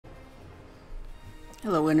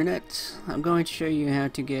Hello Internet, I'm going to show you how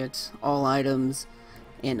to get all items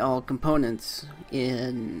and all components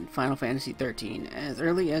in Final Fantasy 13 as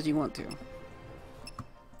early as you want to.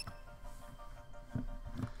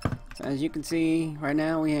 So as you can see, right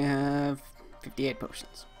now we have 58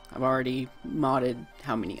 potions. I've already modded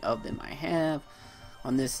how many of them I have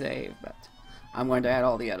on this save, but I'm going to add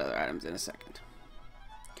all the other items in a second.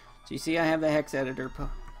 So you see I have the hex editor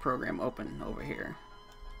program open over here.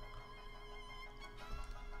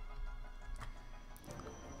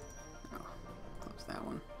 That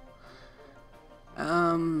one.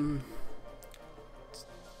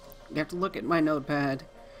 You have to look at my notepad.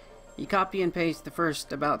 You copy and paste the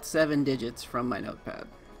first about 7 digits from my notepad,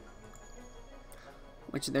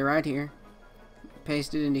 which they're right here.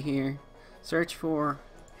 Paste it into here. Search for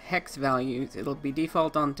hex values. It'll be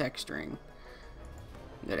default on text string.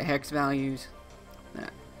 You go to hex values,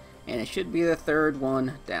 that, and it should be the third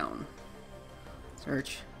one down.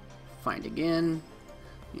 Search, find again.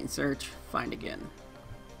 And search, find again.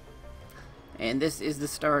 And this is the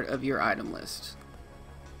start of your item list.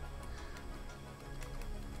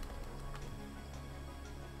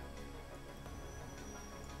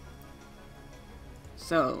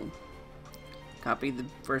 So, copy the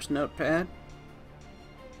first notepad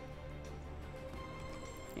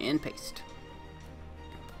and paste.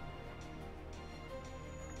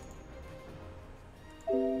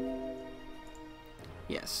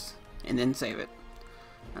 Yes, and then save it.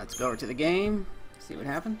 Let's go over to the game, see what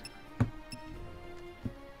happened.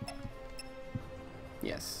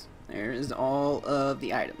 Yes, there's all of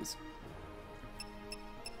the items.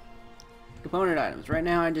 Component items. Right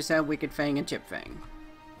now I just have Wicked Fang and Chip Fang.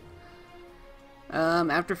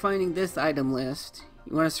 After finding this item list,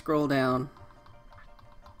 you want to scroll down.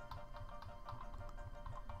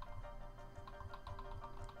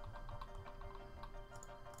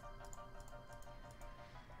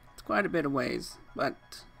 Quite a bit of ways, but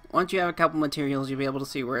once you have a couple materials, you'll be able to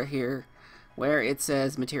see where it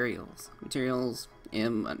says materials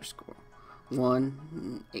M_18,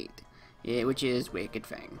 which is Wicked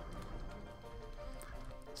Fang.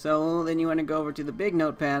 So then you want to go over to the big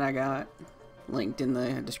notepad I got linked in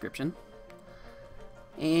the description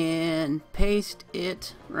and paste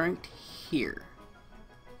it right here.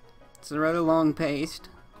 It's a rather long paste,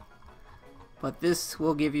 but this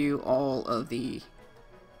will give you all of the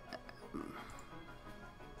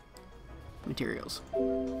materials.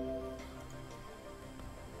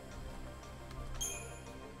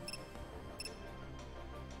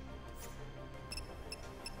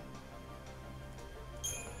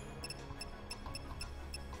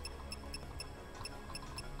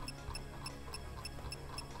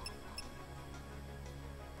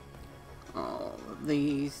 All of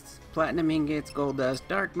these platinum ingots, gold dust,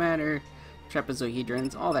 dark matter,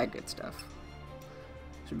 trapezohedrons, all that good stuff.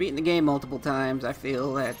 After beating the game multiple times, I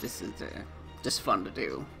feel that this is just fun to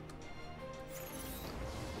do.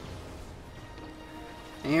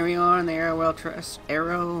 And here we are in the Arrow Rail Trustway.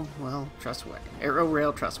 Arrow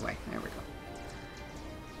Rail Trustway. There we go.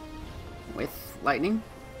 With lightning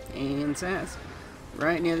and sass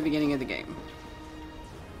right near the beginning of the game.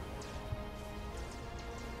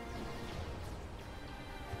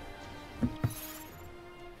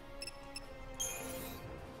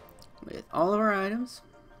 With all of our items.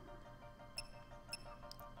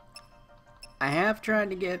 I have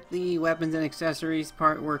tried to get the weapons and accessories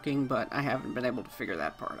part working, but I haven't been able to figure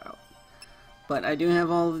that part out. But I do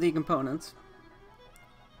have all of the components,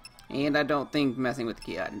 and I don't think messing with the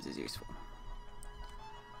key items is useful.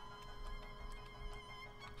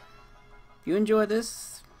 If you enjoy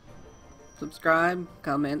this, subscribe,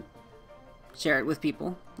 comment, share it with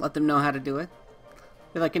people, let them know how to do it.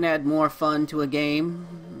 I feel I can add more fun to a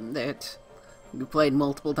game that you played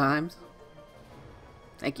multiple times.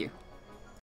 Thank you.